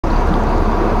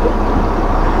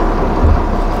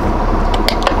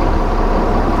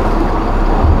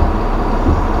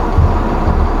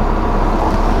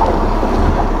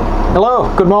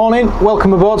Hello, good morning,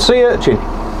 welcome aboard Sea Urchin.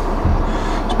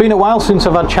 It's been a while since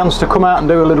I've had a chance to come out and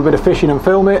do a little bit of fishing and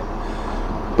film it,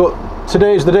 but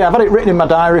today's the day. I've had it written in my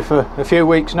diary for a few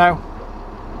weeks now.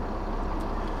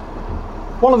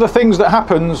 One of the things that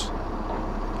happens,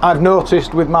 I've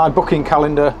noticed with my booking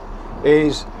calendar,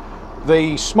 is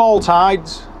the small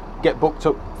tides get booked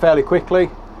up fairly quickly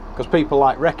because people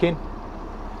like wrecking,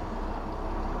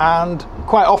 and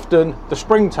quite often the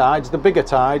spring tides, the bigger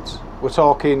tides, we're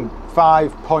talking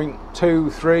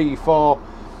 5.2, 3, 4,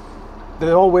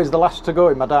 they're always the last to go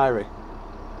in my diary.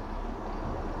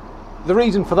 The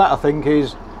reason for that, I think,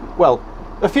 is, well,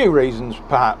 a few reasons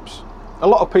perhaps. A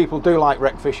lot of people do like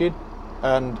wreck fishing,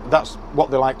 and that's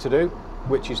what they like to do,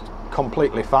 which is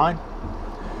completely fine.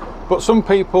 But some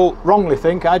people wrongly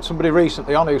think, I had somebody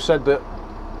recently on who said that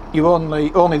you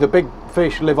only the big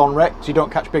fish live on wrecks, you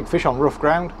don't catch big fish on rough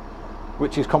ground,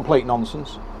 which is complete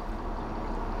nonsense.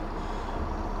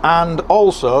 And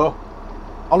also,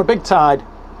 on a big tide,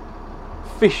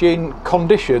 fishing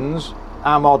conditions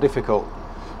are more difficult.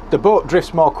 The boat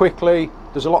drifts more quickly,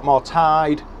 there's a lot more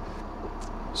tide.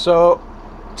 So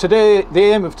today, the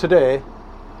aim of today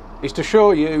is to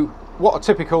show you what a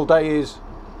typical day is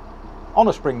on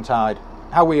a spring tide,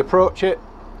 how we approach it,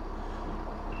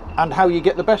 and how you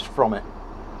get the best from it.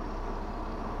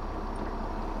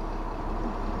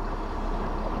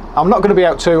 I'm not going to be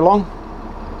out too long,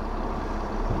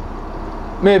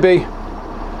 maybe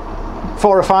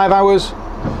 4 or 5 hours.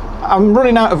 I'm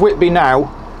running out of Whitby now,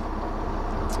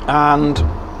 and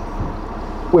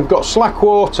we've got slack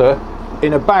water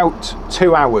in about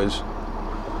 2 hours.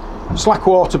 Slack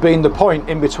water being the point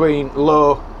in between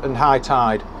low and high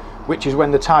tide, which is when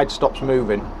the tide stops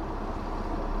moving.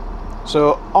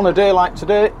 So on a day like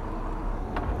today,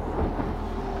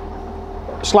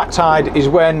 slack tide is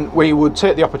when we would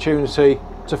take the opportunity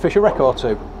to fish a wreck or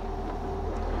two.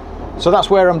 So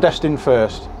that's where I'm destined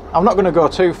first. I'm not going to go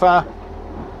too far.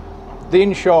 The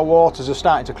inshore waters are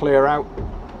starting to clear out,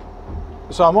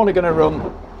 so I'm only going to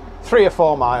run 3 or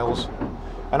 4 miles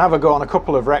and have a go on a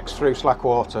couple of wrecks through slack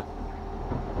water.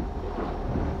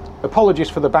 Apologies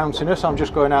for the bounciness, I'm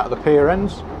just going out of the pier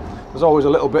ends. There's always a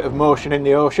little bit of motion in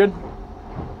the ocean.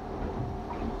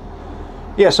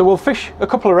 Yeah, so we'll fish a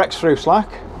couple of wrecks through slack.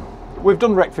 We've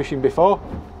done wreck fishing before.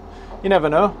 You never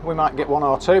know, we might get 1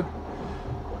 or 2.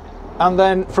 And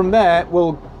then from there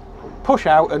we'll push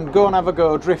out and go and have a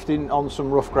go drifting on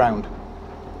some rough ground.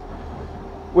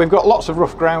 We've got lots of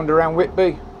rough ground around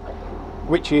Whitby,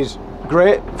 which is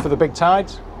great for the big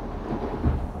tides.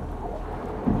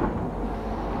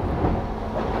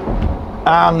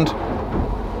 And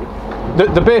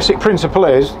the basic principle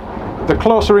is, the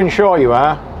closer inshore you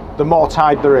are, the more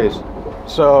tide there is.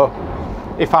 So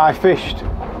if I fished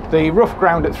the rough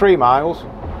ground at 3 miles,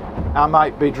 I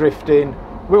might be drifting,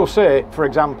 we'll say for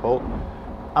example,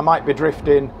 I might be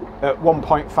drifting at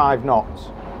 1.5 knots.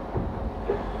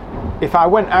 If I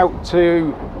went out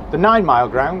to the 9 mile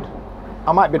ground,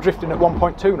 I might be drifting at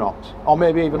 1.2 knots, or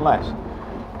maybe even less.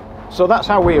 So that's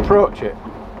how we approach it.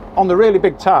 On the really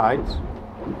big tides,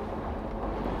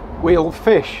 we'll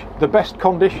fish the best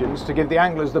conditions to give the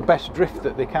anglers the best drift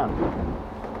that they can.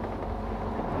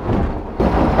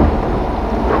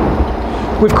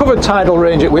 We've covered tidal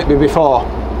range at Whitby before,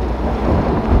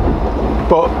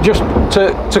 but just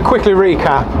to quickly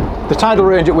recap, the tidal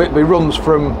range at Whitby runs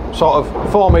from sort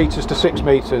of 4 metres to 6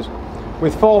 metres,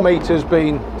 with 4 metres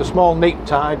being the small neap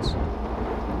tides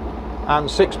and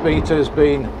 6 metres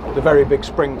being the very big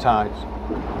spring tides.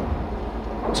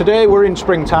 Today we're in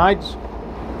spring tides.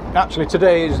 Actually,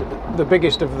 today is the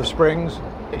biggest of the springs.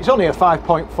 It's only a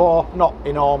 5.4, not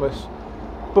enormous,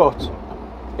 but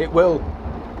it will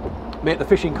make the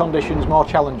fishing conditions more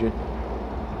challenging.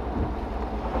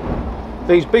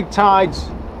 These big tides,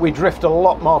 we drift a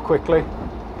lot more quickly,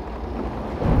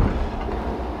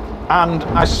 and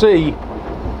I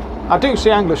do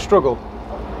see anglers struggle.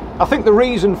 I think the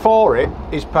reason for it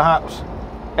is perhaps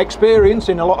experience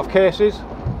in a lot of cases,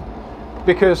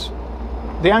 because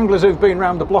the anglers who've been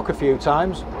round the block a few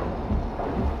times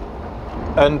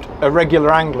and are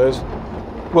regular anglers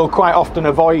will quite often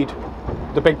avoid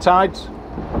the big tides.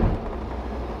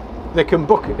 They can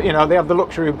book, you know, they have the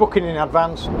luxury of booking in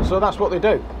advance, so that's what they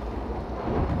do.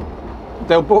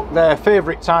 They'll book their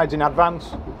favourite tides in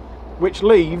advance, which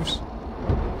leaves,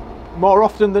 more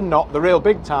often than not, the real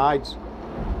big tides.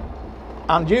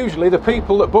 And usually the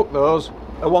people that book those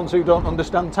are ones who don't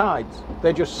understand tides.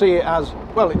 They just see it as,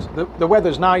 well, it's the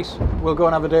weather's nice, we'll go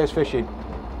and have a day's fishing.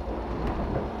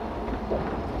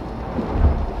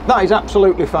 That is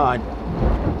absolutely fine.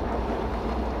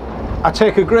 I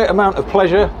take a great amount of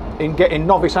pleasure in getting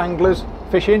novice anglers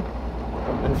fishing.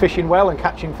 and fishing well and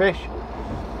catching fish.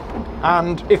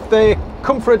 And if they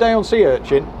come for a day on sea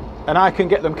urchin and I can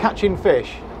get them catching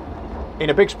fish in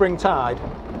a big spring tide,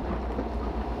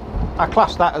 I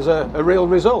class that as a real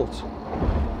result.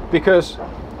 Because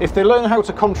if they learn how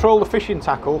to control the fishing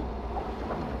tackle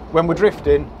when we're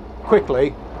drifting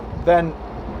quickly, then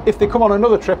if they come on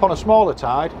another trip on a smaller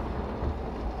tide,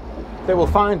 they will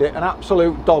find it an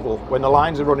absolute doddle when the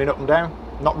lines are running up and down,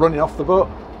 not running off the boat.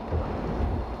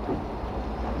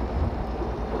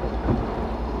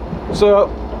 So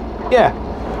yeah,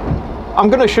 I'm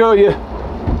going to show you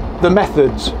the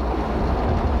methods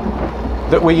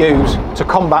that we use to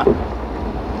combat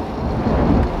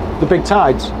the big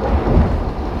tides.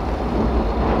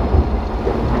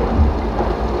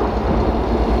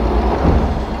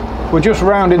 We're just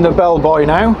rounding the Bell Buoy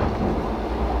now,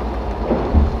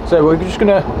 so we're just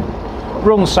going to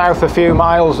run south a few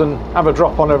miles and have a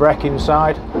drop on a wreck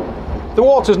inside. The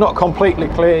water's not completely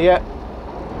clear yet,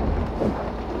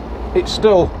 it's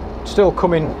still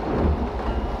coming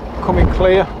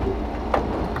clear.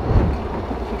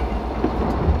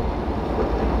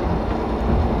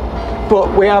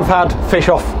 But we have had fish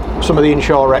off some of the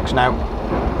inshore wrecks now.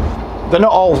 They're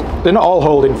not all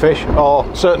holding fish, or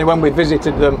certainly when we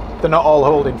visited them, they're not all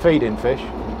holding feeding fish.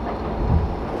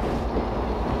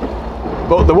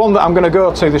 But the one that I'm going to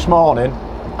go to this morning,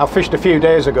 I fished a few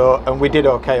days ago and we did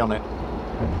okay on it.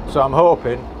 So I'm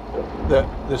hoping that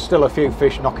there's still a few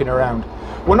fish knocking around.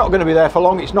 We're not going to be there for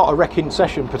long, it's not a wrecking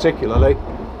session particularly,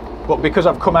 but because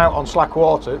I've come out on slack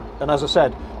water, and as I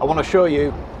said, I want to show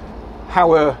you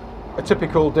how a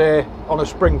typical day on a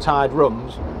spring tide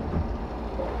runs,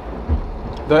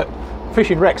 that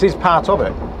fishing wrecks is part of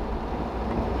it.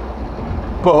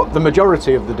 But the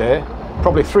majority of the day,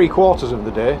 probably 3/4 of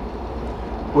the day,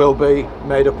 will be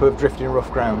made up of drifting rough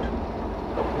ground.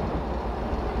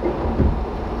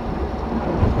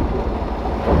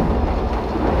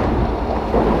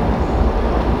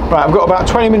 Right, I've got about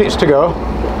 20 minutes to go.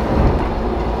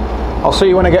 I'll see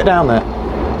you when I get down there.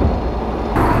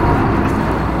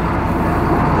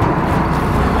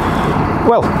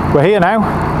 Well, we're here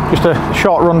now. Just a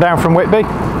short run down from Whitby.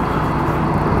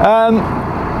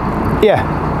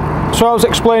 Yeah, so I was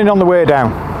explaining on the way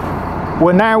down.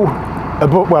 We're now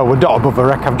above, well, we're not above the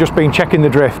wreck. I've just been checking the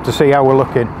drift to see how we're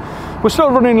looking. We're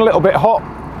still running a little bit hot.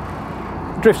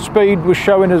 Drift speed was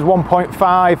showing as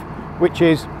 1.5, which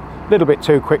is a little bit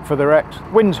too quick for the wrecks.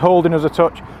 Wind's holding us a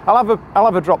touch. I'll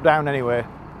have a drop down anyway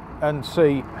and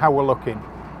see how we're looking.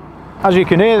 As you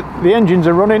can hear, the engines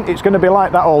are running. It's going to be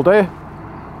like that all day,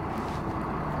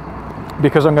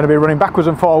 because I'm going to be running backwards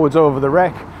and forwards over the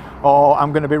wreck, or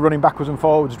I'm going to be running backwards and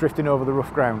forwards drifting over the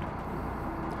rough ground.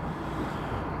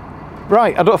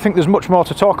 Right, I don't think there's much more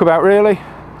to talk about really.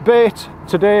 Bait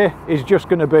today is just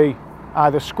going to be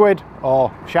either squid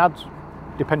or shads,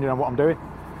 depending on what I'm doing.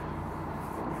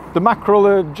 The mackerel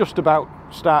are just about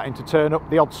starting to turn up,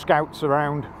 the odd scouts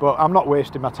around, but I'm not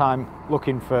wasting my time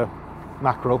looking for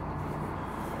mackerel.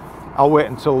 I'll wait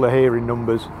until they're here in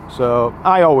numbers. So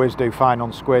I always do fine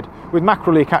on squid. With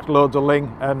mackerel you catch loads of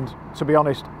ling, and to be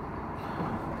honest,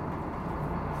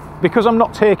 because I'm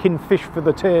not taking fish for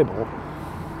the table,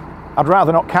 I'd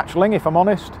rather not catch ling, if I'm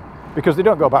honest, because they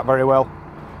don't go back very well.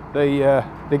 They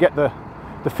get the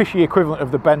fishy equivalent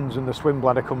of the bends and the swim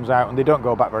bladder comes out, and they don't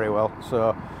go back very well.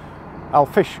 So I'll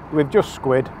fish with just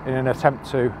squid in an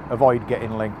attempt to avoid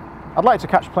getting ling. I'd like to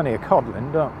catch plenty of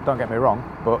codling, don't get me wrong,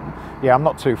 but yeah, I'm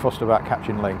not too fussed about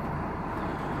catching ling.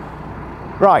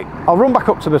 Right, I'll run back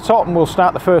up to the top and we'll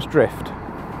start the first drift.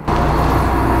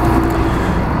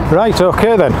 Right,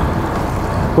 okay then,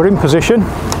 we're in position.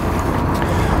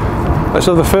 Let's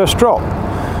have the first drop.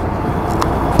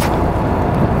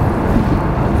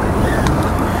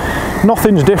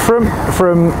 Nothing's different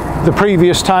from the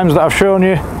previous times that I've shown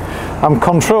you. I'm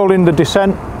controlling the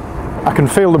descent. I can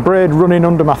feel the braid running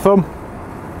under my thumb.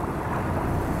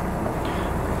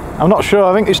 I'm not sure,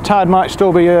 I think this tide might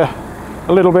still be a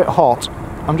little bit hot.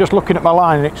 I'm just looking at my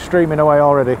line and it's streaming away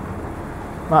already.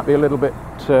 Might be a little bit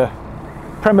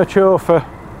premature for...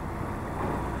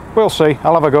 We'll see,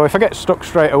 I'll have a go. If I get stuck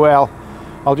straight away,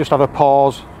 I'll just have a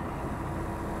pause.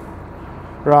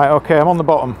 Right, okay, I'm on the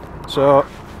bottom. So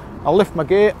I'll lift my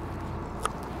gate,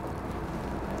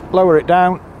 lower it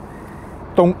down,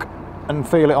 dunk, and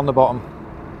feel it on the bottom.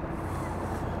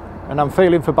 And I'm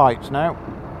feeling for bites now.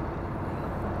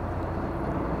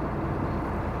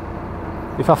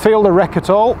 If I feel the wreck at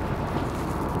all,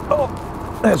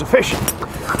 oh, there's a fish.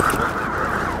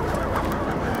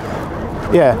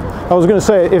 Yeah, I was going to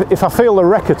say, if I feel the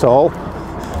wreck at all,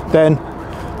 then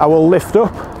I will lift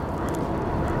up.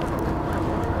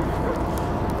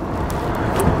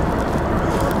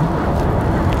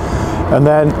 and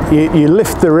then you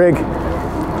lift the rig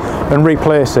and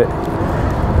replace it.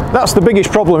 That's the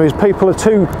biggest problem, is people are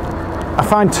I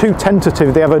find too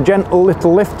tentative. They have a gentle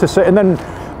little lift to sit, and then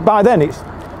by then it's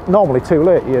normally too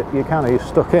late. You're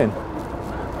stuck in.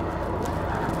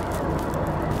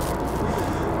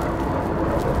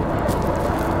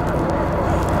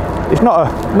 It's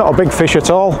not a big fish at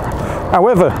all.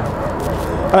 However,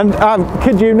 and I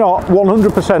kid you not,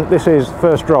 100% this is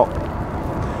first drop.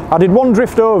 I did one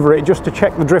drift over it just to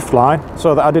check the drift line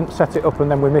so that I didn't set it up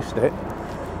and then we missed it.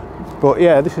 But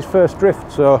yeah, this is first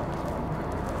drift, so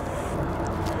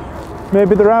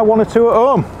maybe there are one or two at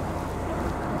home.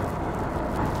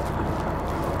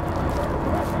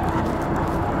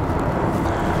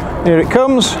 Here it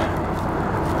comes,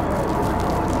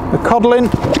 the codling.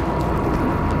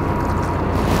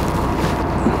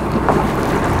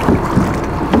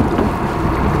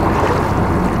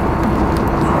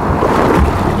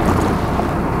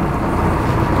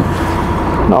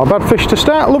 Not a bad fish to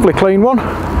start, lovely clean one.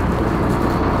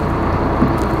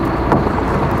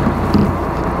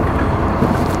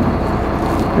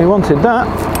 He wanted that.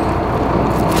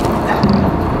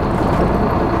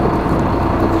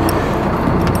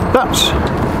 That's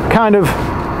kind of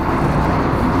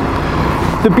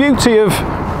the beauty of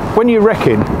when you're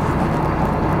wrecking,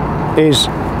 is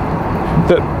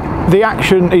that the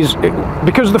action is,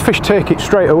 because the fish take it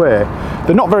straight away,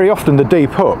 they're not very often the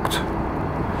deep hooked.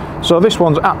 So this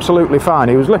one's absolutely fine.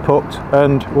 He was lip hooked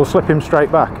and we'll slip him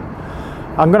straight back.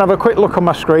 I'm going to have a quick look on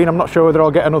my screen. I'm not sure whether I'll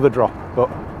get another drop,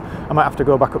 but I might have to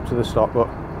go back up to the stop. But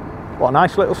what a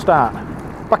nice little start.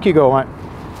 Back you go, mate.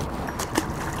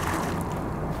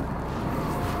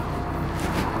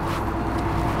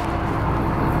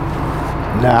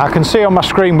 Now I can see on my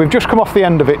screen we've just come off the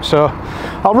end of it, so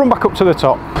I'll run back up to the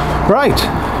top. Right,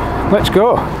 let's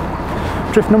go.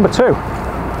 Drift number 2.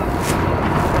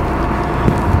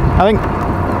 I think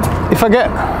if I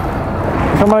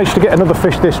manage to get another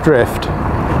fish this drift,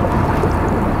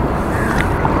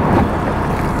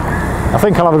 I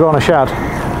think I'll have a go on a shad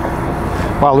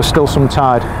while there's still some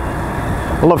tide.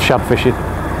 I love shad fishing.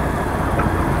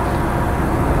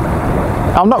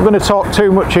 I'm not going to talk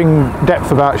too much in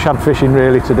depth about shad fishing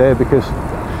really today, because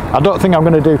I don't think I'm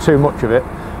going to do too much of it,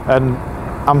 and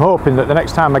I'm hoping that the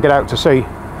next time I get out to sea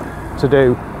to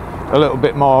do a little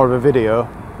bit more of a video,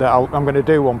 that I'm going to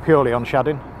do one purely on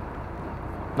shadding.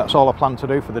 That's all I plan to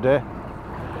do for the day.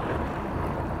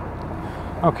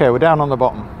 Okay, we're down on the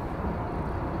bottom.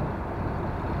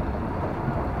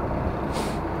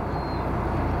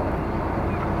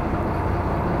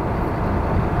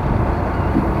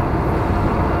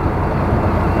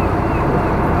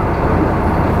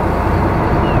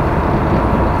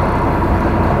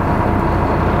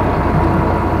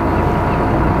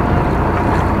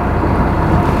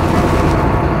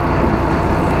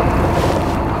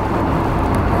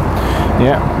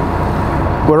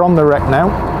 Yeah, we're on the wreck now.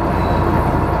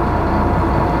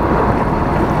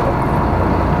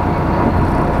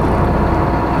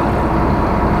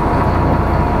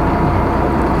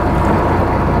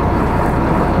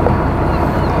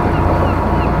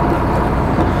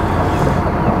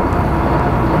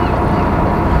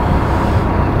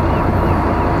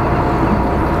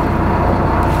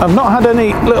 I've not had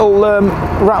any little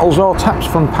rattles or taps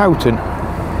from pouting,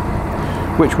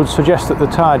 which would suggest that the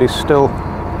tide is still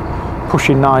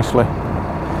pushing nicely.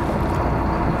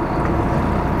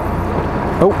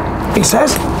 Oh, he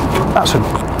says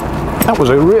that was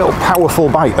a real powerful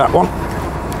bite, that one.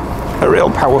 A real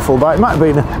powerful bite. Might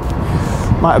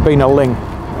have been a ling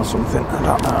or something, I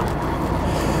don't know.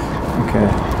 Okay.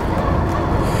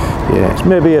 Yeah, it's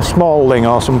maybe a small ling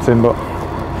or something, but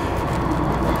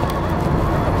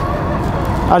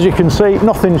as you can see,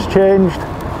 nothing's changed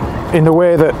in the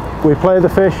way that we play the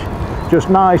fish, just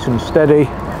nice and steady.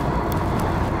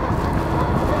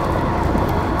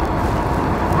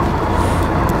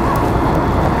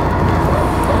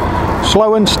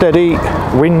 Slow and steady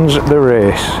wins the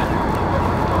race.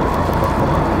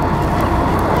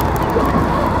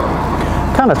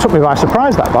 Kind of took me by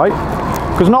surprise, that bite,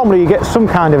 because normally you get some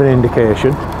kind of an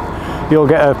indication. You'll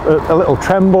get a little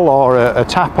tremble or a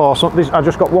tap or something. I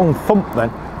just got one thump then.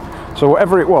 So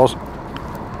whatever it was,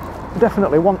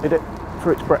 definitely wanted it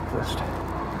for its breakfast.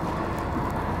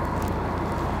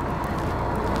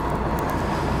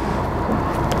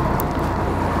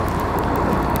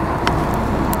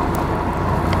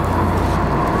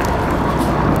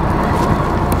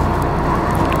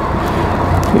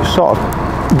 It's sort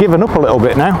of given up a little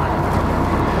bit now,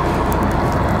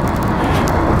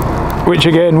 which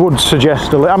again would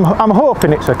suggest I'm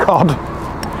hoping it's a cod,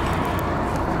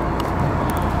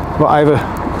 but I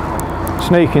have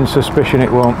Sneaking suspicion it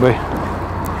won't be.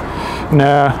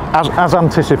 No, as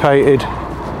anticipated.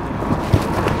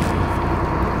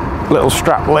 Little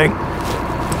strap link.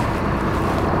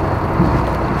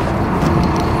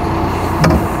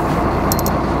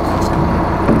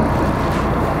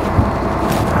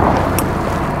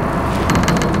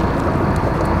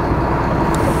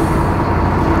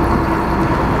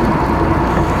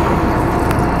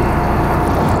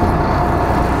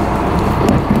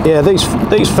 Yeah,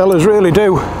 these fellas really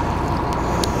do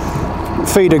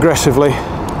feed aggressively.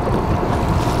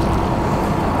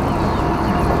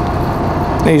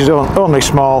 These are only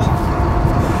small.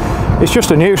 It's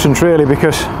just a nuisance really,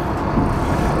 because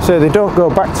say they don't go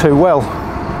back too well.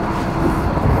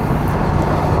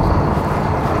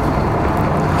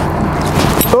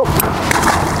 Oh.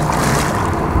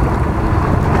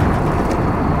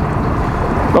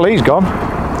 Well, he's gone.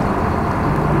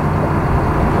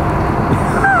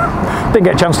 Didn't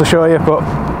get a chance to show you, but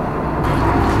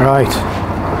right.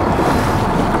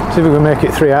 See if we can make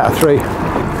it 3 out of 3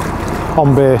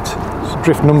 on bait. It's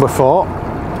drift number 4.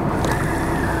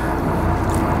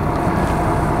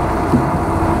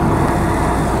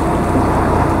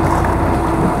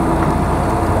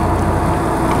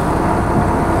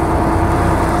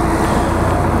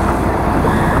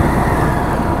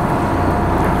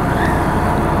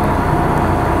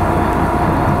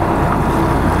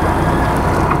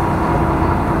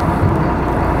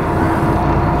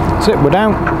 That's it, we're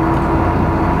down.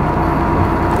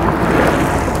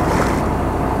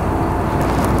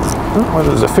 Oh, well,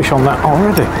 there's a fish on that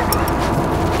already.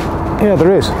 Yeah,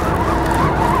 there is.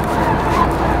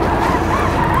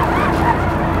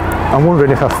 I'm wondering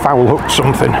if I foul hooked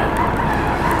something,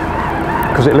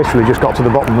 because it literally just got to the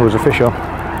bottom, there was a fish on.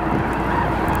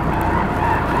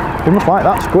 They must like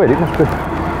that squid, it must be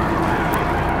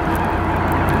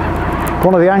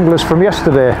one of the anglers from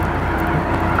yesterday.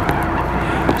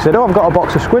 Said, oh, I've got a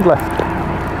box of squid left.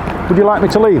 Would you like me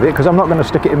to leave it? Because I'm not going to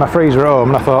stick it in my freezer at home.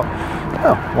 And I thought,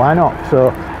 oh, why not?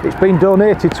 So it's been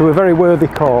donated to a very worthy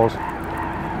cause.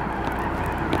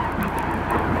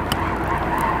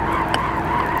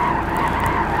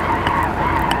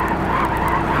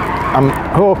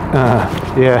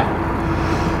 Yeah.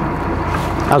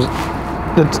 As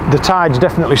the tide's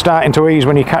definitely starting to ease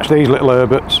when you catch these little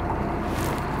herberts.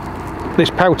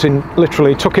 This pouting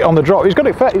literally took it on the drop. He's got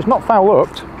it fed, it's not foul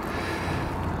hooked.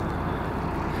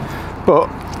 But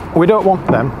we don't want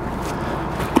them.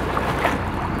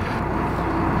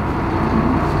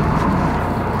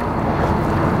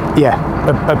 Yeah,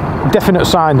 a definite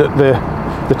sign that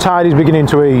the tide is beginning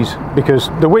to ease, because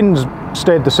the wind's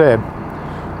stayed the same.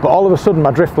 But all of a sudden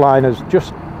my drift line has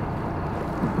just,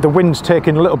 the wind's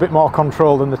taking a little bit more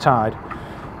control than the tide.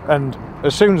 And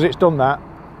as soon as it's done that,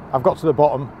 I've got to the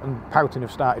bottom and pouting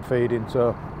have started feeding.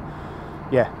 So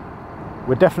yeah,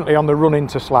 we're definitely on the run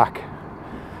into slack.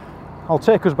 I'll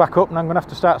take us back up and I'm going to have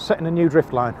to start setting a new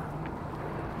drift line.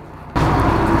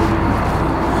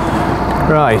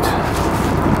 Right,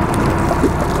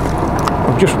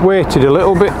 I've just waited a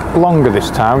little bit longer this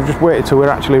time. I've just waited till we're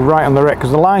actually right on the wreck,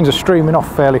 because the lines are streaming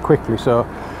off fairly quickly, so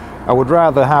I would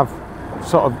rather have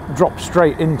sort of dropped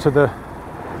straight into the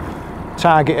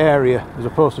target area as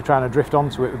opposed to trying to drift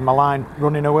onto it with my line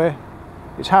running away.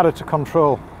 It's harder to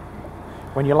control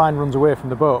when your line runs away from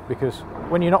the boat, because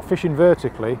when you're not fishing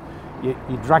vertically, you're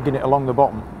dragging it along the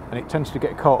bottom and it tends to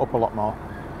get caught up a lot more.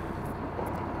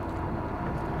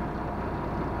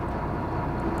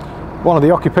 One of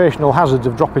the occupational hazards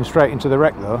of dropping straight into the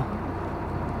wreck though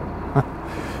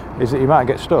is that you might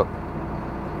get stuck.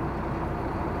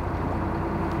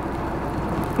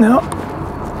 No,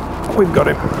 we've got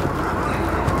him.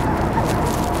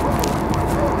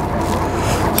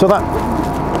 So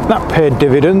that paid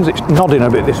dividends. It's nodding a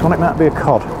bit, this one. It might be a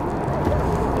cod.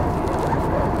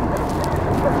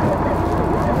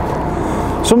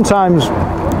 Sometimes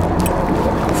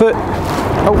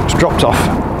oh, it's dropped off.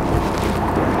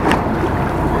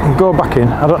 I'll go back in.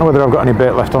 I don't know whether I've got any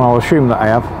bait left on. I'll assume that I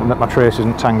have, and that my trace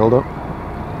isn't tangled up.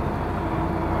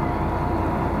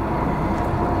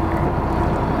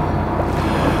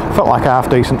 Felt like a half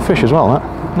decent fish as well, that.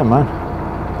 Never mind.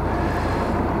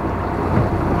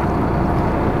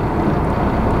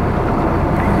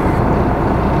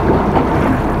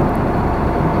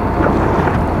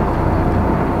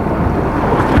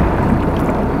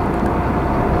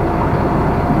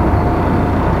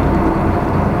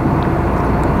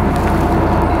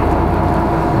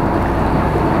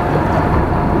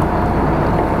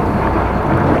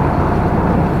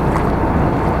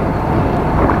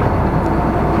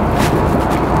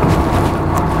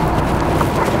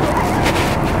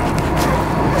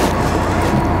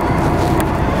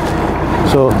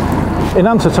 in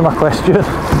answer to my question,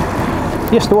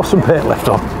 yes, there was some paint left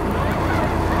on.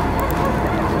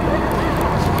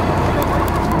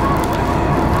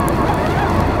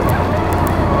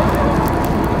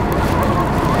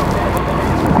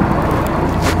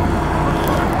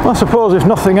 I suppose if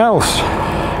nothing else,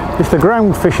 if the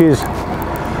ground fish is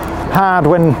hard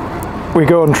when we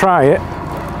go and try it,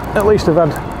 at least I've had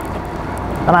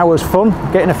an hour's fun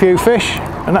getting a few fish,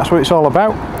 and that's what it's all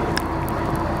about.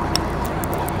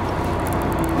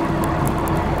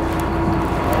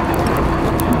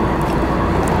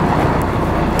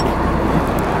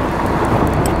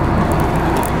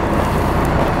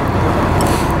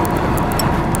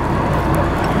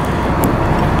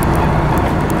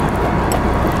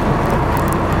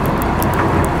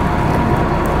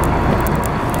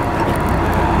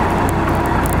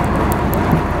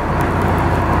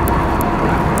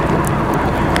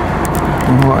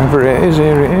 Whatever it is,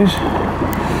 here it is.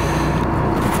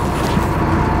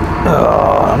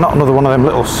 Oh, not another one of them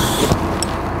little...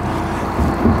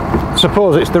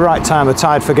 Suppose it's the right time of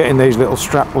tide for getting these little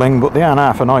strapling, but they aren't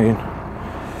half annoying.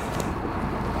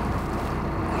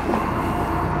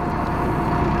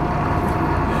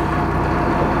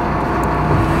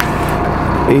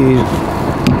 He's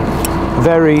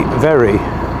very, very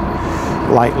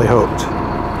lightly hooked.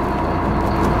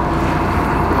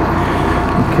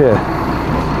 Okay.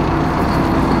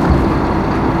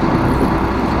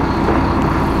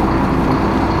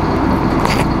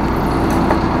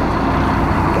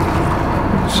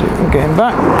 See if we're getting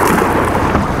back.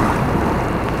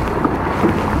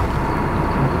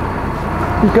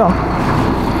 He's gone.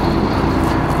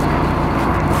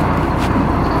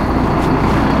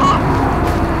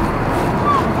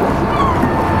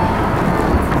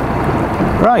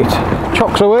 Right,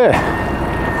 chocks away.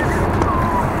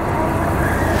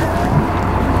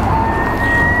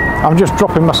 I'm just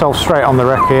dropping myself straight on the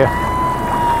wreck here,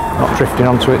 not drifting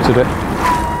onto it today.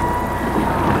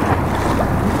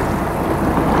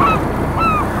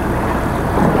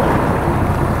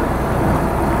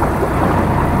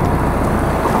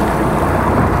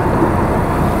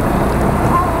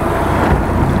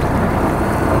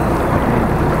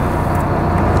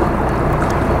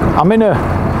 I'm in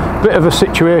a bit of a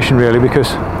situation really,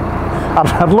 because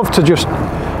I'd love to just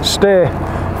stay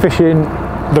fishing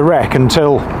the wreck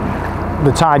until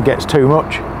the tide gets too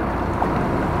much,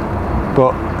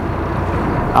 but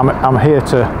I'm here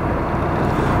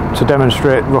to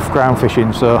demonstrate rough ground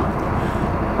fishing, so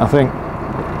I think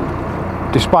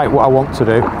despite what I want to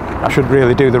do, I should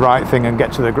really do the right thing and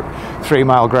get to the 3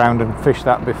 mile ground and fish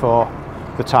that before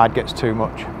the tide gets too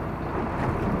much.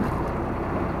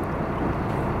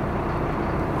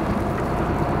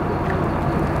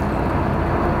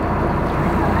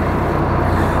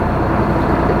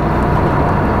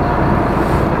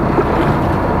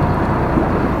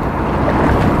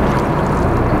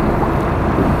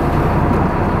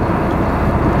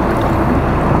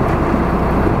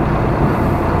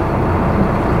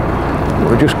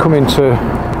 Just coming to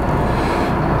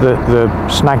the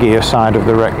snaggier side of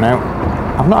the wreck now.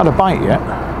 I've not had a bite yet.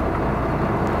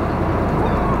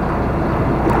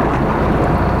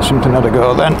 Something had a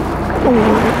go then.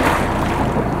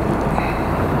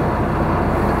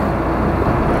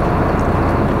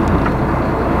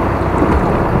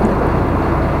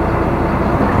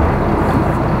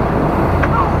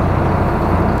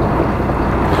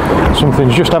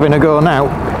 Something's just having a go now,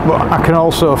 but I can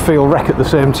also feel wreck at the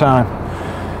same time.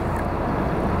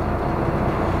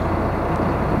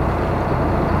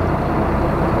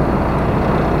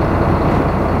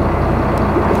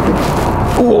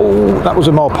 Oh, that was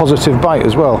a more positive bite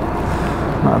as well.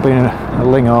 Might have been a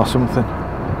ling or something.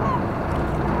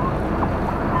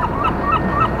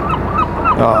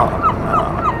 Oh,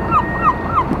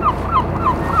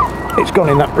 no. It's gone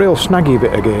in that real snaggy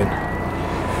bit again.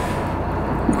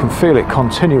 You can feel it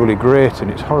continually grating,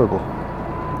 it's horrible.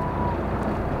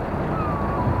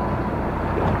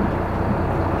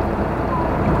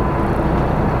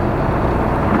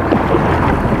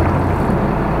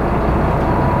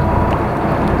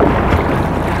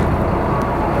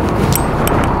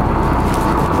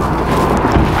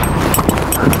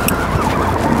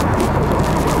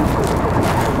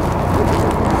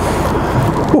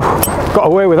 Got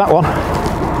away with that one.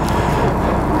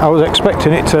 I was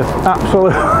expecting it to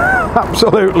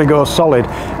absolutely go solid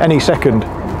any second.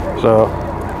 So,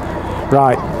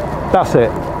 right, that's it.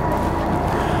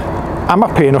 I'm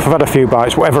happy enough, I've had a few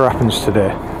bites, whatever happens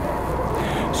today.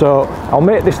 So, I'll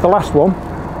make this the last one.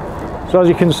 So as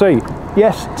you can see,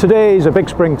 yes, today is a big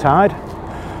spring tide,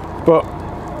 but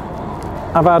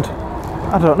I've had,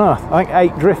 I don't know, I think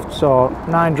 8 drifts or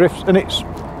 9 drifts, and it's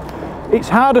It's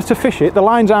harder to fish it, the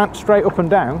lines aren't straight up and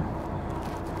down,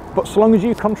 but so long as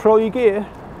you control your gear,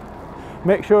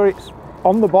 make sure it's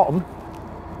on the bottom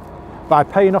by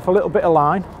paying off a little bit of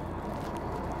line,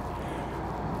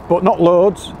 but not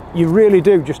loads. You really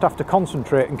do just have to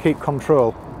concentrate and keep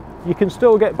control. You can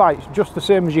still get bites just the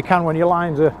same as you can when your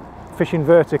lines are fishing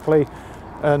vertically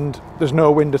and there's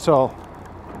no wind at all.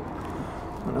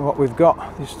 I don't know what we've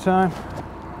got this time.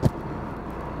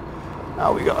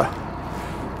 Now we got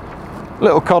a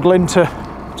little codling to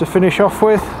finish off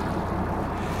with,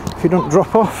 if he doesn't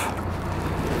drop off.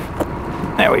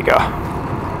 There we go.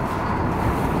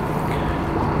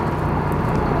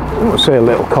 I won't say a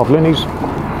little codling, he's,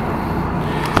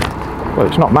 well,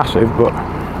 it's not massive, but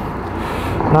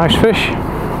nice fish.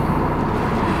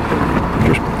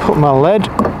 Just put my lead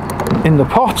in the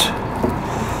pot.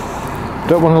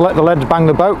 Don't want to let the leads bang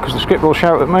the boat because the skipper will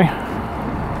shout at me.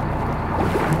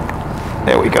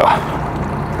 There we go.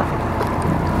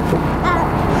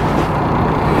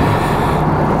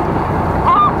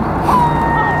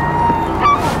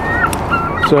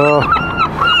 So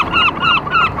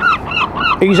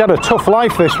he's had a tough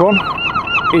life, this one.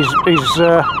 He's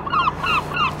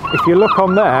if you look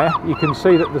on there, you can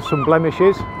see that there's some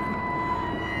blemishes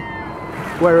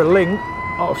where a ling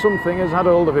or something has had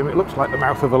hold of him. It looks like the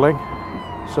mouth of a ling.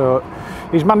 So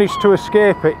he's managed to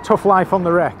escape it. Tough life on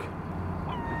the wreck.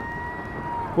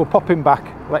 We'll pop him back,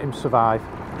 let him survive.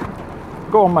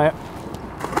 Go on, mate.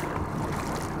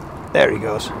 There he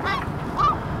goes.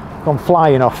 Gone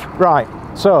flying off. Right,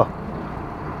 so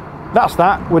that's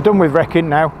that. We're done with wrecking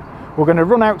now. We're going to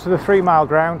run out to the 3 mile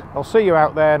ground. I'll see you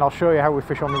out there and I'll show you how we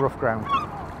fish on the rough ground.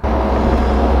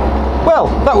 Well,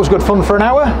 that was good fun for an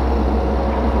hour.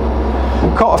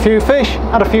 Caught a few fish,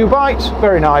 had a few bites.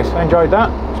 Very nice, I enjoyed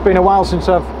that. It's been a while since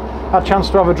I've had a chance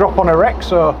to have a drop on a wreck,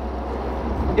 so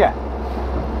yeah.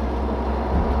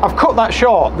 I've cut that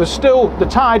short. There's still, the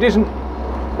tide isn't,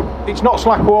 it's not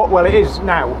slack water, well it is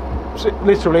now. It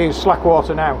literally is slack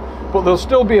water now. But there'll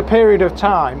still be a period of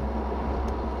time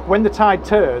when the tide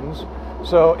turns.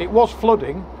 So it was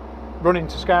flooding running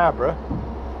to Scarborough.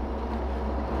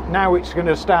 Now it's going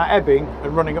to start ebbing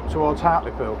and running up towards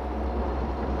Hartlepool.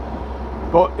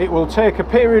 But it will take a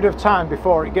period of time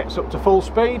before it gets up to full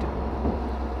speed.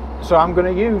 So I'm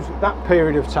going to use that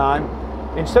period of time.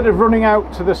 Instead of running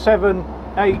out to the 7,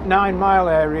 8, 9 mile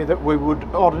area that we would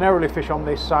ordinarily fish on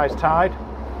this size tide,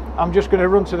 I'm just going to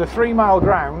run to the 3 mile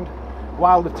ground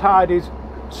while the tide is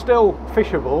still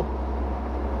fishable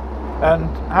and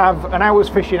have an hour's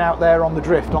fishing out there on the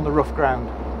drift on the rough ground,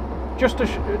 just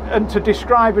to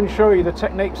describe and show you the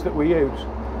techniques that we use,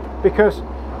 because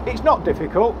it's not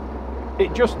difficult.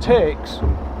 It just takes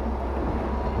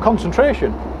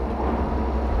concentration.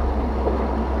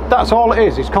 That's all it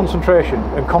is concentration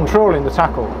and controlling the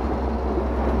tackle.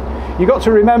 You've got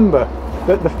to remember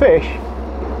that the fish,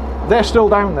 they're still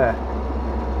down there.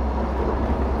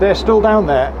 They're still down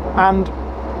there, and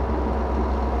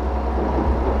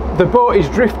the boat is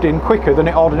drifting quicker than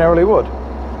it ordinarily would.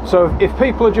 So if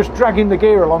people are just dragging the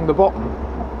gear along the bottom,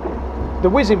 they're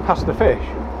whizzing past the fish.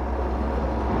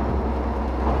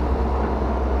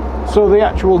 So the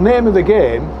actual name of the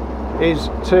game is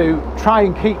to try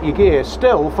and keep your gear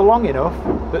still for long enough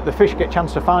that the fish get a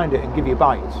chance to find it and give you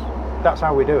bites. That's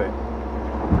how we do it.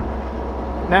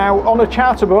 Now on a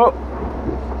charter boat,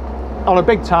 on a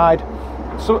big tide,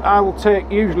 so I will take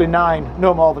usually 9,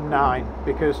 no more than 9,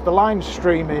 because the line's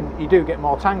streaming, you do get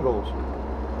more tangles.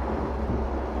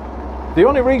 The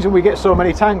only reason we get so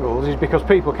many tangles is because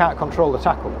people can't control the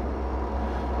tackle.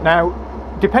 Now,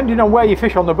 depending on where you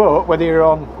fish on the boat, whether you're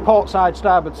on port side,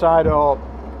 starboard side, or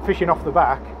fishing off the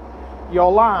back,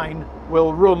 your line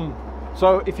will run.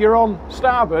 So if you're on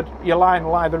starboard, your line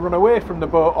will either run away from the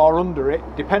boat or under it,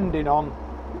 depending on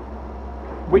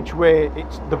which way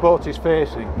the boat is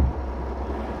facing.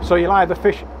 So you'll either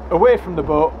fish away from the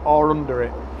boat or under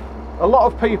it. A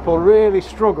lot of people really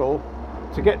struggle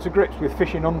to get to grips with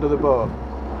fishing under the boat.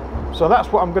 So that's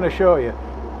what I'm going to show you.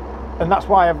 And that's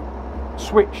why I've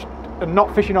switched and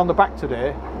not fishing on the back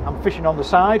today. I'm fishing on the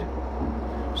side,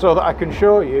 so that I can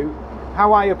show you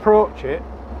how I approach it,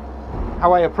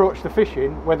 how I approach the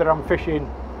fishing, whether I'm fishing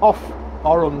off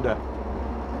or under,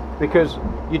 because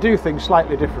you do things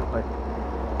slightly differently.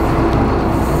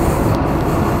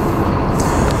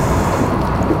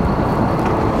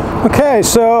 Okay,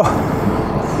 so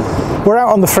we're out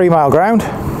on the 3 mile ground.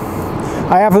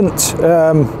 I haven't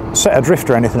set a drift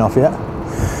or anything off yet.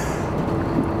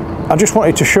 I just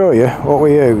wanted to show you what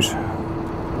we use.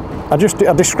 I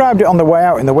described it on the way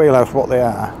out in the wheelhouse what they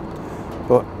are,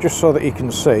 but just so that you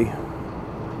can see,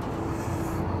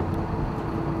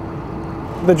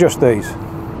 they're just these.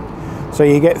 So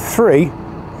you get 3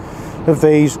 of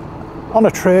these on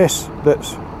a trace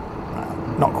that's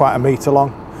not quite a metre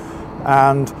long,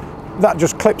 and that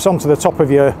just clips onto the top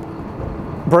of your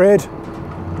braid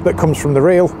that comes from the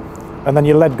reel, and then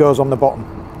your lead goes on the bottom.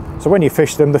 So when you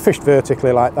fish them, they're fished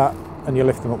vertically like that, and you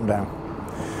lift them up and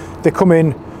down. They come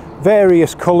in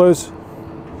various colours,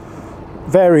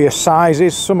 various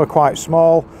sizes. Some are quite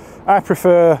small. I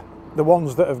prefer the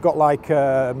ones that have got like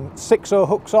 6-0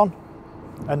 hooks on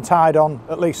and tied on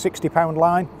at least 60-pound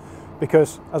line,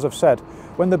 because as I've said,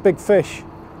 when the big fish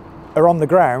are on the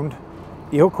ground,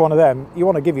 you hook one of them, you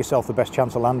want to give yourself the best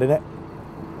chance of landing it.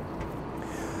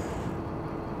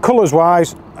 Colours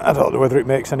wise, I don't know whether it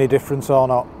makes any difference or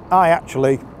not. I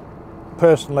actually,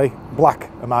 personally, black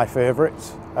are my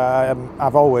favourites.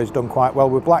 I've always done quite well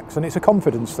with blacks, and it's a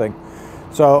confidence thing.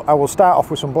 So I will start off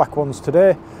with some black ones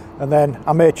today, and then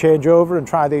I may change over and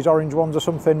try these orange ones or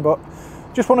something, but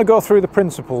just want to go through the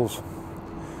principles.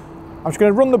 I'm just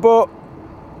going to run the boat,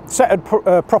 set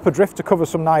a proper drift to cover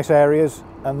some nice areas,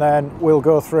 and then we'll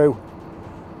go through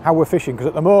how we're fishing, because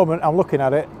at the moment I'm looking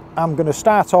at it, I'm going to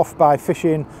start off by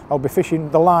fishing, I'll be fishing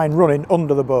the line running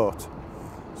under the boat.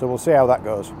 So we'll see how that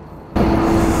goes.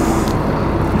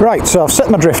 Right, so I've set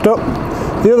my drift up.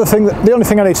 The only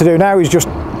thing I need to do now is just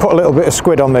put a little bit of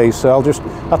squid on these. So I'll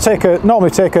normally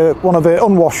take one of the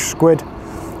unwashed squid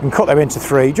and cut them into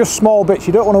 3, just small bits.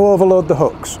 You don't want to overload the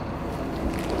hooks.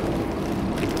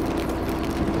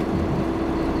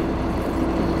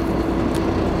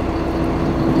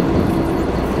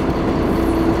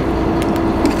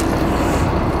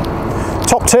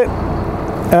 Top tip,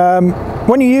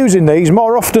 when you're using these,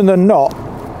 more often than not,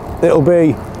 it'll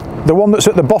be the one that's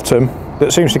at the bottom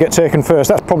that seems to get taken first.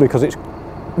 That's probably because it's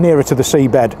nearer to the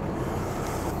seabed.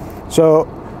 So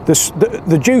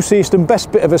the juiciest and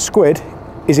best bit of a squid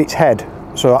is its head.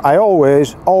 So I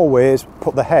always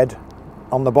put the head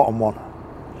on the bottom one.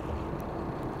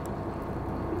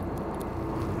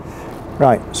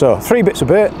 Right, so 3 bits of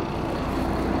bait.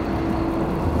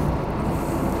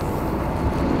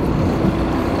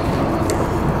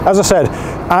 As I said,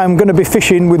 I'm going to be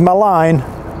fishing with my line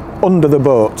under the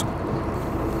boat.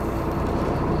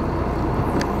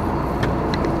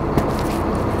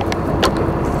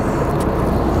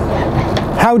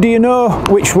 How do you know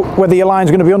whether your line's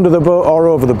going to be under the boat or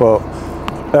over the boat?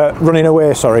 Running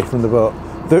away, sorry, from the boat.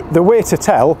 The way to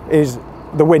tell is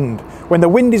the wind. When the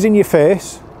wind is in your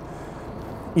face,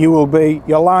 your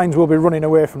lines will be running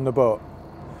away from the boat,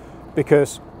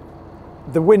 because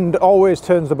the wind always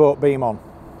turns the boat beam on.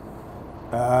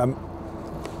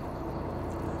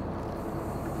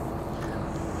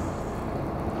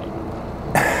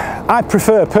 I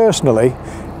prefer personally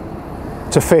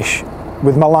to fish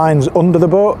with my lines under the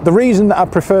boat. The reason that I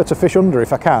prefer to fish under,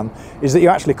 if I can, is that you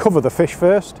actually cover the fish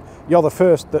first. You're the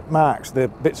first that marks the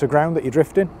bits of ground that you're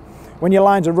drifting. When your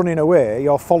lines are running away,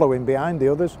 you're following behind the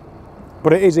others.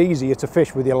 But it is easier to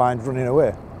fish with your lines running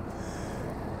away.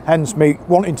 Hence me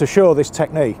wanting to show this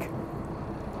technique.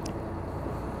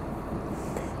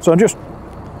 So I'm just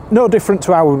no different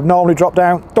to how we would normally drop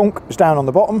down. Dunk, it's down on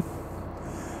the bottom.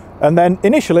 And then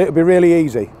initially it'll be really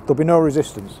easy. There'll be no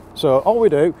resistance. So all we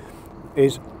do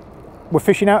is we're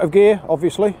fishing out of gear,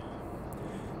 obviously.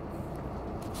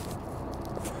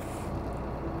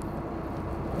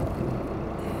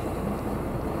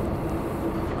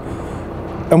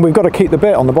 And we've got to keep the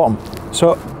bait on the bottom.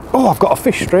 So, oh, I've got a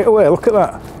fish straight away, look at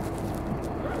that.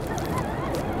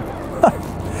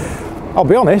 I'll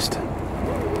be honest,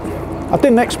 I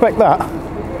didn't expect that.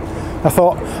 I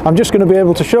thought I'm just going to be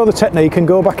able to show the technique and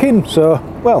go back in. So,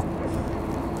 well,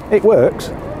 it works.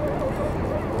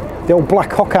 The old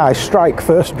black Hawkeye strike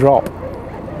first drop.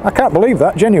 I can't believe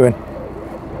that, genuine.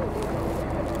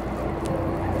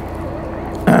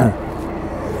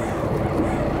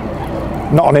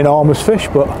 Not an enormous fish,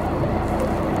 but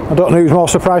I don't know who's more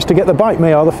surprised to get the bite,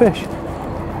 me or the fish.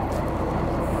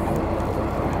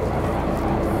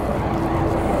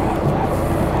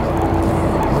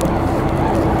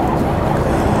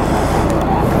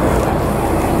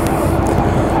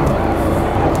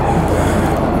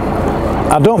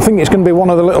 I don't think it's going to be one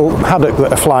of the little haddock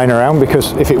that are flying around,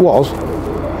 because if it was,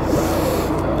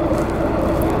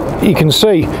 you can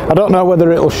see, I don't know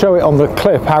whether it'll show it on the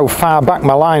clip how far back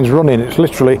my line's running. It's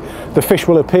literally, the fish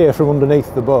will appear from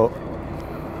underneath the boat.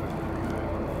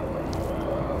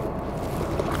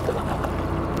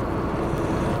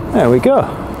 There we go.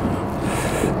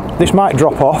 This might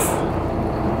drop off.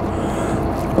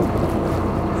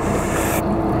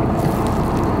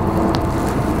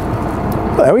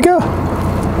 There we go.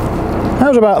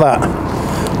 How's about that?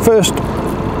 First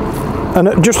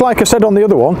And just like I said on the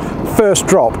other one, first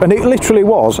drop, and it literally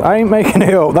was, I ain't making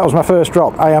it up, that was my first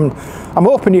drop. I'm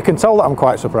hoping you can tell that I'm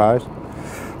quite surprised.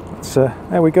 So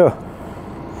there we go.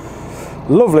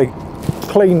 Lovely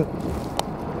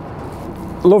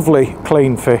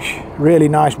clean fish, really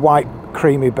nice white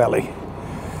creamy belly.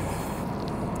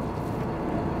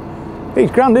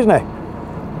 He's grand, isn't he?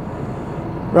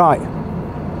 Right,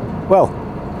 well,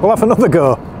 we'll have another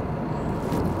go.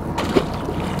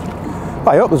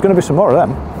 I hope there's going to be some more of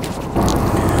them.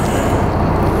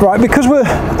 Right, because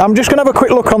I'm just going to have a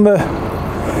quick look on the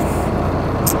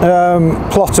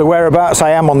plotter whereabouts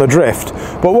I am on the drift.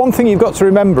 But one thing you've got to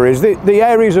remember is the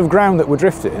areas of ground that we're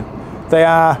drifting, they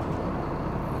are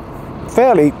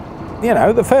fairly, you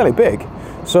know, they're fairly big.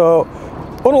 So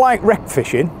unlike wreck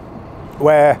fishing,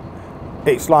 where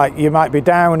it's like you might be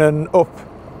down and up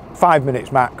 5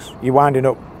 minutes max, you're winding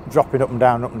up, dropping up and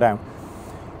down, up and down.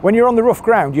 When you're on the rough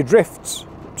ground, your drifts,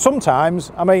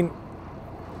 sometimes, I mean,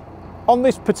 on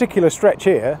this particular stretch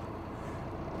here,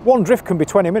 one drift can be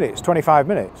 20 minutes, 25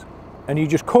 minutes, and you're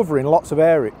just covering lots of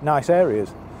nice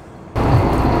areas.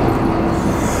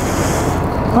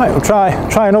 Right, we'll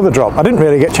try another drop. I didn't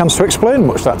really get a chance to explain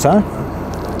much that time.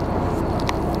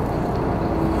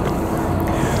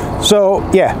 So,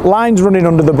 yeah, lines running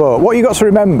under the boat. What you've got to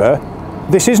remember,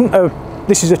 this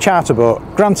is a charter boat.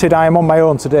 Granted, I am on my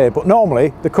own today, but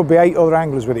normally there could be 8 other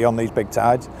anglers with you on these big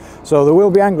tides, so there will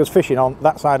be anglers fishing on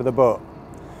that side of the boat.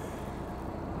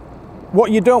 What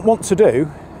you don't want to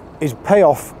do is pay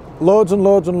off loads and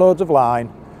loads and loads of line,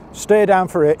 stay down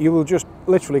for it, you will just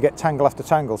literally get tangle after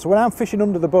tangle. So when I'm fishing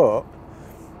under the boat,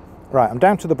 right, I'm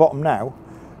down to the bottom now,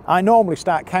 I normally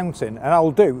start counting, and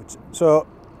I'll do, so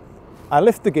I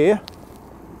lift the gear,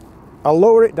 I'll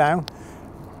lower it down,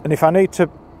 and if I need to,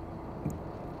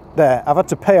 there, I've had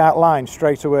to pay out line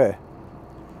straight away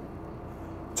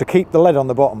to keep the lead on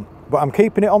the bottom, but I'm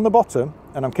keeping it on the bottom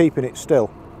and I'm keeping it still.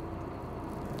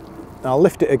 And I'll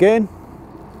lift it again.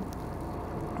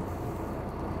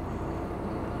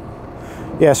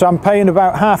 Yeah, so I'm paying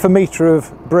about ½ a metre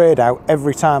of braid out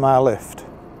every time I lift,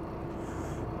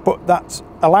 but that's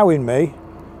allowing me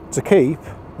to keep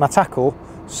my tackle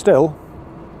still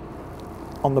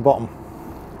on the bottom.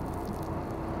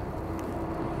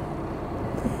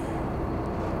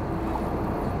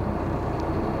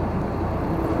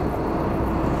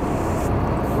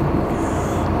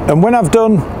 And when I've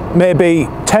done maybe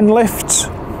 10 lifts,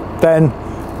 then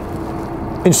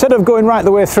instead of going right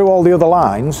the way through all the other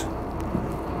lines,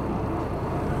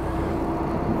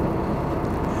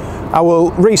 I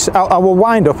will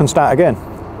wind up and start again.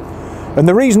 And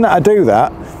the reason that I do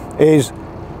that is,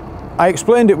 I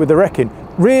explained it with the wrecking,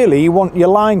 really you want your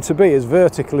line to be as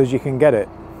vertical as you can get it.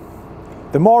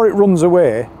 The more it runs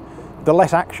away, the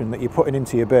less action that you're putting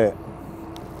into your bait.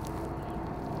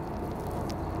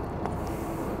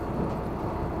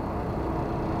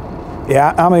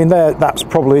 Yeah, I mean that's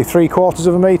probably 3/4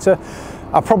 of a metre.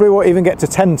 I probably won't even get to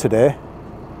 10 today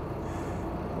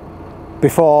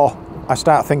before I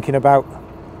start thinking about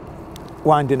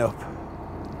winding up.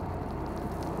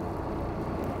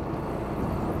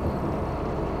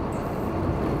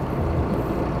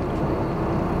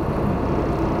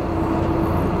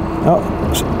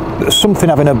 Oh, there's something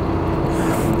having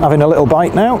a little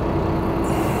bite now.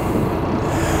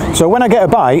 So when I get a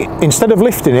bite, instead of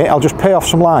lifting it, I'll just pay off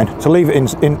some line to leave it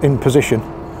in position,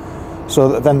 so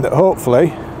that then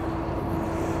hopefully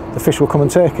the fish will come and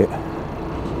take it.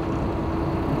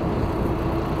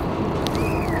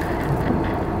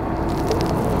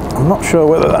 I'm not sure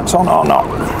whether that's on or not.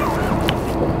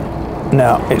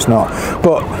 No, it's not.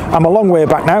 But I'm a long way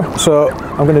back now, so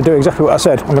I'm going to do exactly what I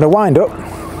said. I'm going to wind up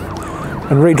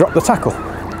and re-drop the tackle.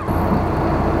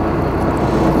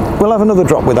 We'll have another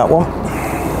drop with that one.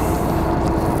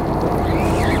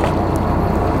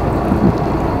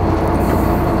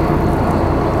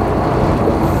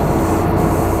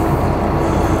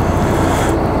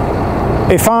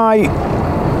 If I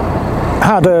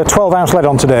had a 12-ounce lead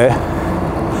on today,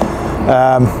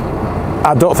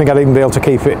 I don't think I'd even be able to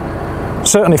keep it,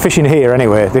 certainly fishing here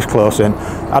anyway, this close in,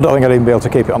 I don't think I'd even be able to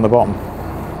keep it on the bottom.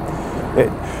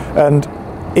 And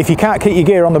if you can't keep your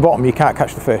gear on the bottom, you can't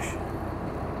catch the fish.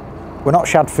 We're not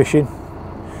shad fishing,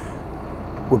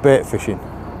 we're bait fishing.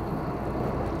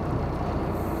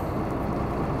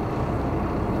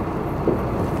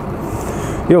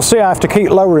 You'll see I have to keep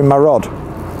lowering my rod,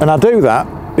 and I do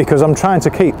that because I'm trying to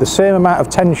keep the same amount of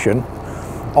tension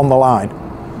on the line.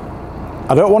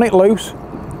 I don't want it loose,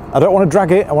 I don't want to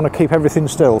drag it, I want to keep everything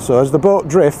still. So as the boat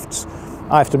drifts,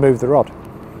 I have to move the rod.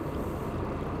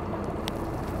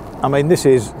 I mean, this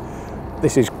is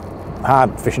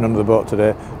hard fishing under the boat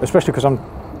today, especially because I'm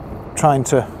trying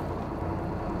to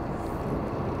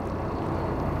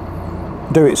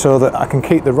do it so that I can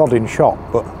keep the rod in shot,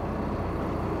 but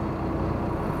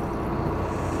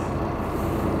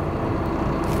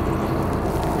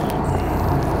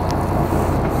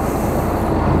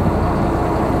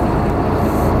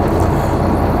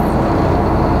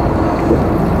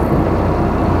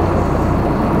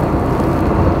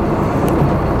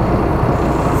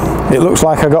it looks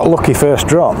like I got lucky first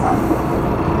drop.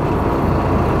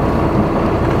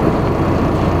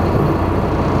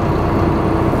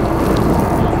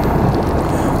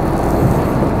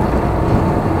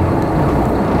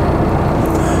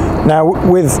 Now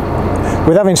with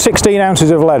having 16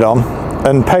 ounces of lead on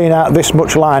and paying out this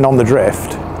much line on the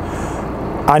drift,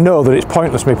 I know that it's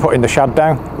pointless me putting the shad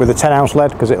down with a 10-ounce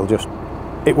lead, because it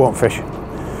won't fish.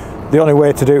 The only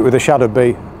way to do it with a shad would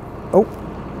be, oh,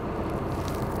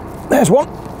 there's one.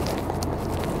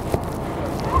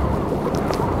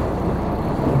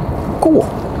 Cool.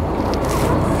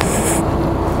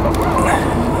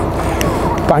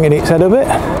 Banging its head a bit.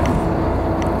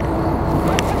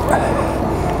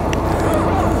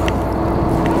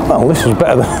 Well, this was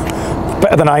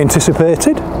better than I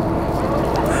anticipated.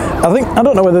 I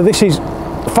don't know whether this is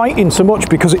fighting so much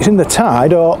because it's in the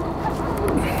tide, or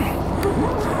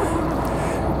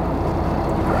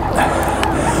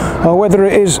whether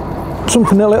it is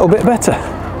something a little bit better.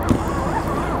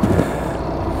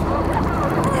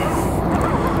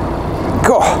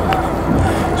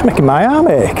 God, it's making my arm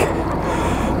ache.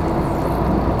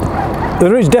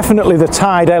 There is definitely the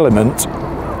tide element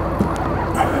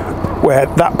where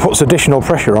that puts additional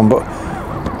pressure on, but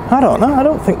I don't know, I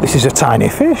don't think this is a tiny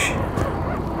fish.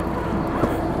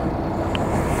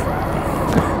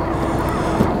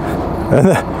 And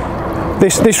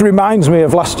this reminds me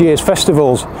of last year's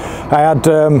festivals. I had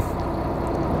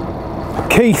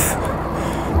Keith,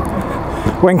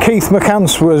 when Keith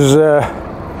McCance was,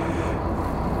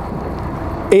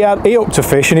 he hooked a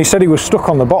fish and he said he was stuck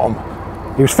on the bottom.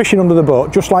 He was fishing under the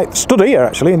boat, just like, stood here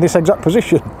actually in this exact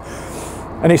position.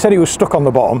 And he said he was stuck on the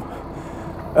bottom,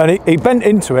 and he bent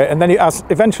into it, and then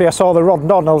eventually I saw the rod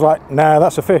nod, and I was like, nah,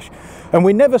 that's a fish. And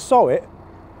we never saw it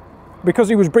because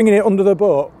he was bringing it under the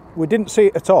boat. We didn't see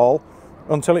it at all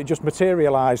until it just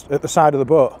materialised at the side of the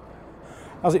boat.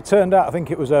 As it turned out, I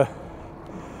think it was a,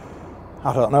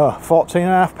 I don't know,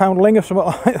 14.5 pound ling or something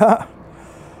like that.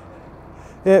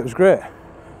 Yeah, it was great.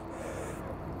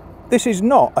 This is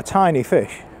not a tiny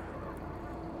fish.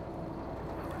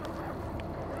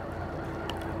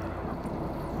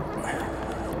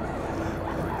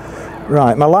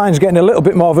 Right, my line's getting a little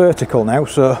bit more vertical now,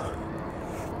 so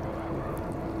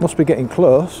must be getting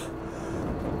close.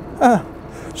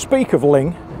 Speak of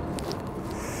ling,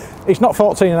 it's not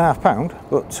 14.5 pound,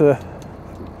 but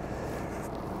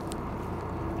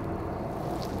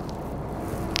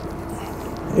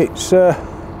it's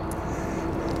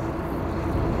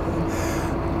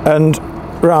and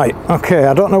right, okay,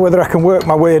 I don't know whether I can work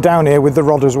my way down here with the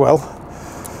rod as well,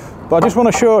 but I just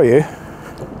want to show you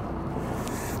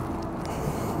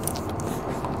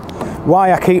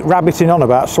why I keep rabbiting on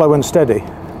about slow and steady.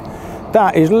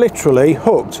 That is literally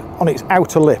hooked on its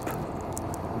outer lip.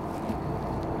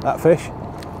 That fish,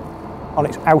 on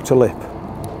its outer lip.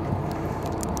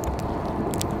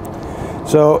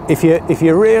 So if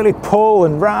you really pull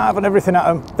and rev and everything at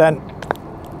them, then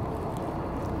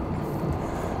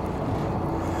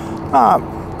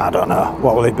I don't know,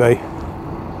 what will it be?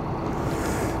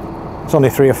 It's only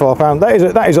 3 or 4 pounds.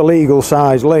 That is a legal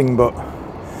size ling, but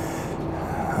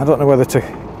I don't know whether to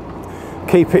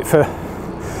keep it for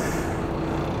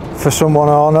someone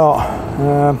or not.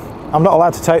 I'm not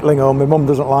allowed to take ling home. My mum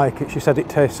doesn't like it. She said it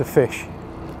tastes of fish.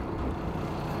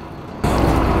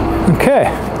 Okay,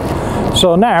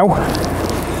 so now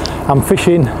I'm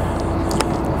fishing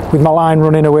with my line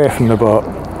running away from the boat.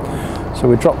 So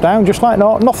we drop down just like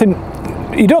nothing.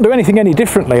 You don't do anything any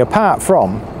differently apart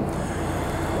from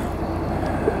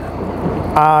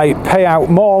I pay out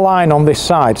more line on this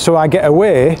side, so I get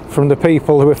away from the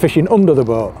people who are fishing under the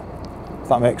boat, if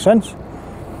that makes sense.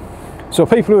 So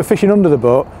people who are fishing under the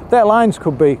boat, their lines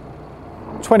could be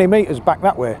 20 metres back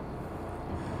that way.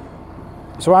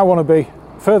 So I want to be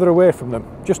further away from them,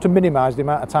 just to minimise the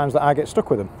amount of times that I get stuck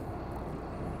with them.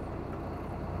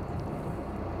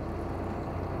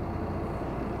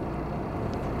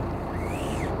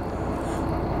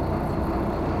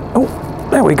 Oh,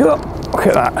 there we go, look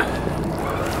at that.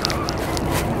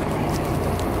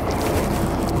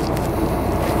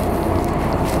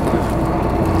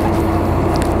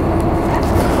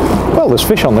 Well, there's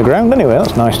fish on the ground anyway,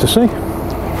 that's nice to see.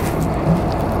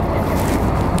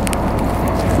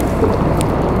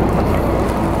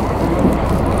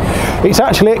 It's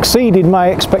actually exceeded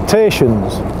my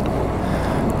expectations.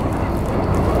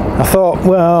 I thought,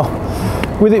 well,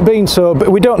 with it being so,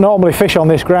 but we don't normally fish on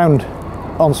this ground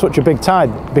on such a big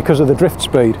tide because of the drift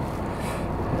speed.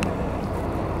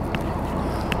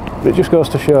 But it just goes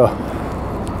to show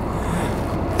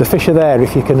the fish are there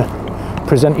if you can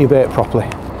present your bait properly.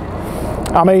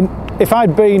 I mean, if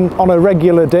I'd been on a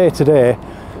regular day to day,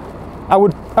 I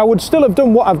would still have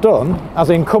done what I've done, as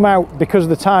in come out because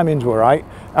the timings were right.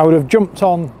 I would have jumped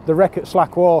on the wreck at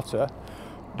slack water,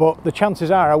 but the chances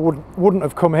are I wouldn't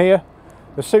have come here.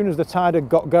 As soon as the tide had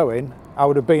got going, I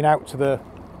would have been out to the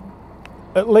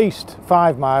at least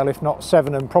 5 mile, if not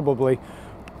 7, and probably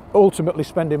ultimately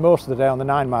spending most of the day on the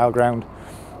 9 mile ground.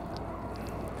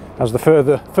 As the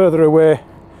further away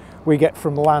we get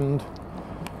from land,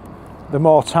 the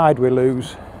more tide we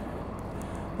lose.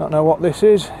 Don't know what this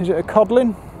is. Is it a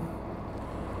codlin?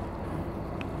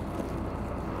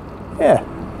 Yeah.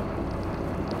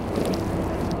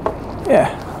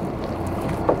 Yeah.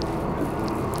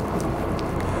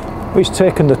 He's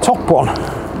taken the top one.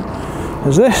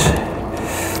 As this.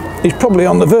 He's probably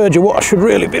on the verge of what I should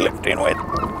really be lifting with.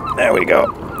 There we go.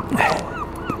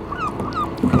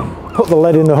 Put the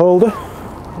lead in the holder.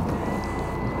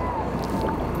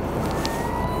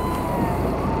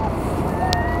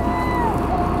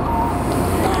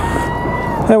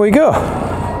 There we go.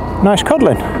 Nice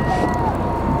codlin.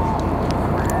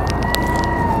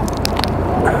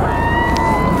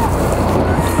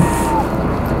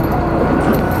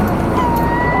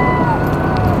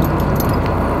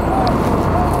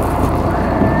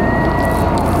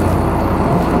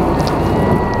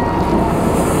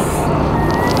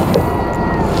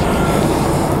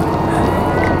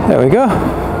 There we go.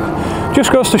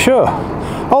 Just goes to show,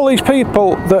 all these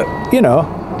people that, you know,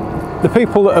 the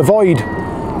people that avoid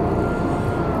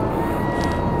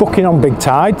booking on big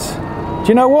tides, do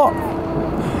you know what?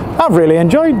 I've really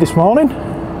enjoyed this morning.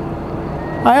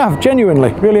 I have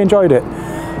genuinely really enjoyed it.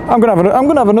 I'm gonna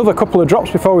have another couple of drops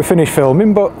before we finish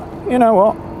filming, but you know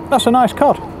what? That's a nice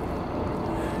cod.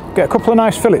 Get a couple of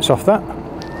nice fillets off that.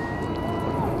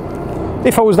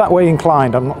 If I was that way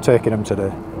inclined, I'm not taking them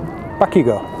today. Back you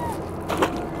go.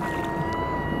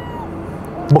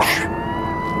 Bush.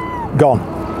 Gone.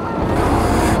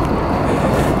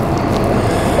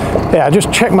 Yeah, I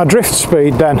just checked my drift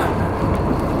speed then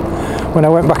when I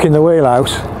went back in the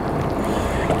wheelhouse,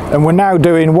 and we're now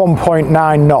doing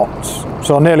 1.9 knots,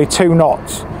 so nearly 2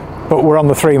 knots, but we're on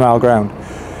the 3 mile ground.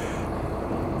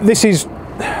 This is,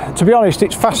 to be honest,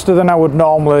 it's faster than I would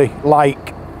normally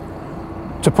like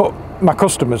to put my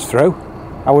customers through.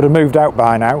 I would have moved out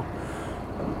by now.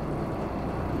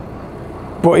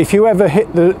 But if you ever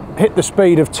hit the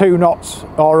speed of 2 knots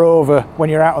or over when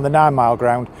you're out on the 9 mile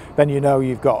ground, then you know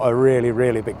you've got a really,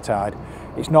 really big tide.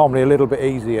 It's normally a little bit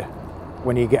easier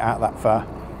when you get out that far.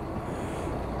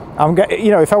 You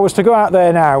know, if I was to go out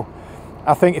there now,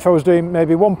 I think if I was doing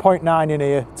maybe 1.9 in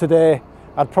here today,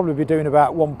 I'd probably be doing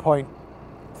about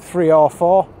 1.3 or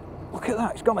 4. Look at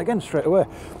that, it's gone again straight away.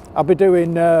 I'd be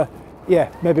doing, yeah,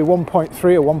 maybe 1.3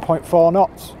 or 1.4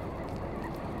 knots.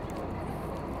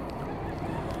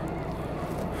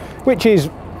 Which is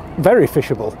very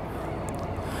fishable.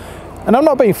 And I'm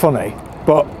not being funny,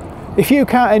 but if you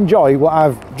can't enjoy what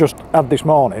I've just had this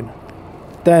morning,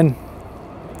 then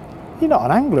you're not an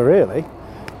angler really.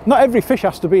 Not every fish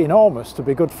has to be enormous to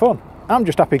be good fun. I'm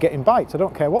just happy getting bites, I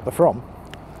don't care what they're from.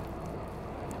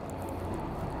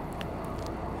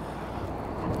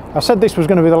 I said this was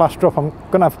going to be the last drop. I'm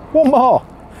going to have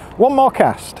one more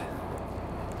cast.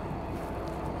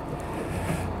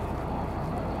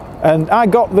 And I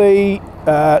got the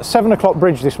 7 o'clock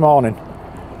bridge this morning.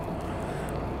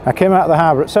 I came out of the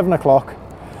harbour at 7 o'clock,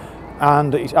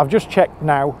 and I've just checked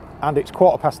now, and it's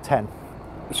 10:15.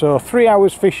 So 3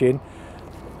 hours fishing,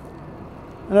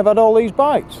 and I've had all these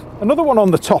bites. Another one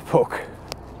on the top hook.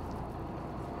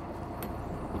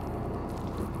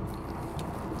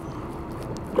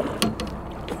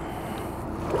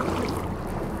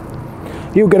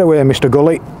 You get away, Mr.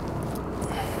 Gully.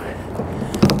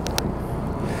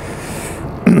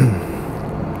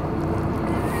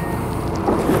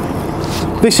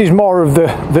 This is more of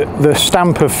the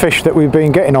stamp of fish that we've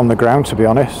been getting on the ground, to be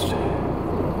honest.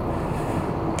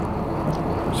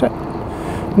 So,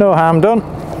 no harm done.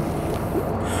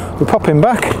 We're popping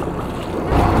back.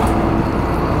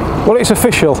 Well, it's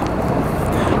official.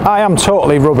 I am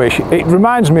totally rubbish. It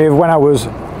reminds me of when I was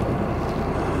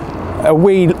a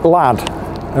wee lad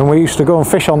and we used to go and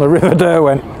fish on the River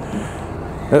Derwent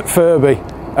at Furby,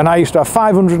 and I used to have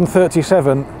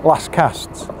 537 last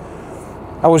casts.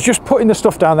 I was just putting the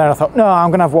stuff down there and I thought, no,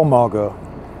 I'm going to have one more go.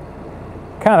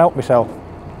 Can't help myself.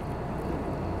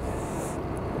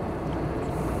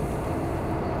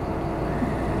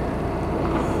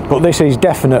 But this is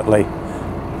definitely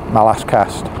my last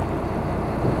cast.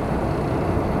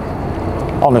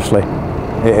 Honestly,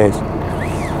 it is.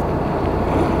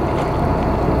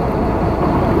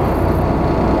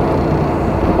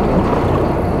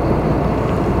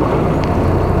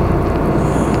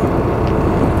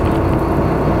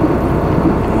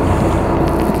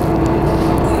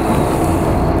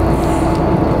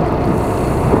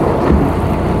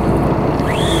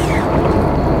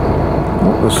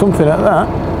 Oh, there's something at that.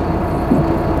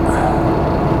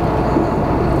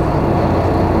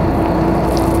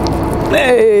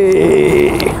 Hey!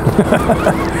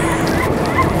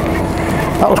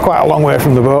 That was quite a long way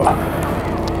from the boat.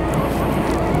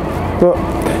 But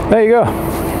there you go.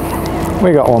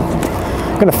 We got one.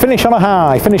 Going to finish on a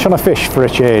high, finish on a fish for a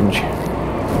change.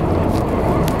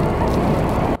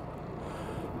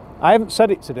 I haven't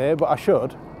said it today, but I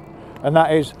should. And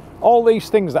that is, all these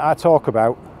things that I talk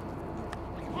about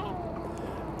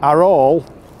are all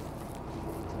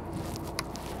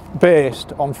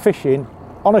based on fishing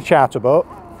on a charter boat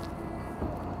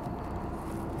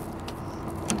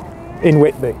in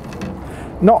Whitby.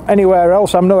 Not anywhere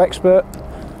else. I'm no expert,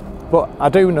 but I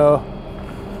do know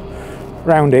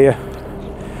round here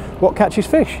what catches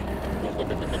fish.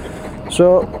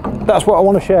 So that's what I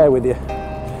want to share with you,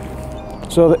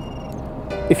 so that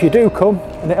if you do come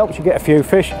and it helps you get a few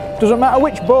fish, doesn't matter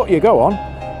which boat you go on,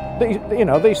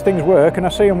 these things work, and I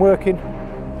see them working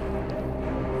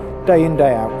day in,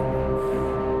 day out.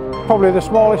 Probably the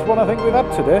smallest one I think we've had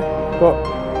today, but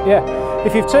yeah,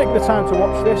 if you've taken the time to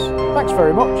watch this, thanks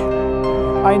very much.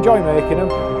 I enjoy making them.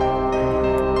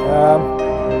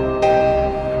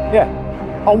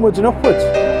 Yeah, onwards and upwards.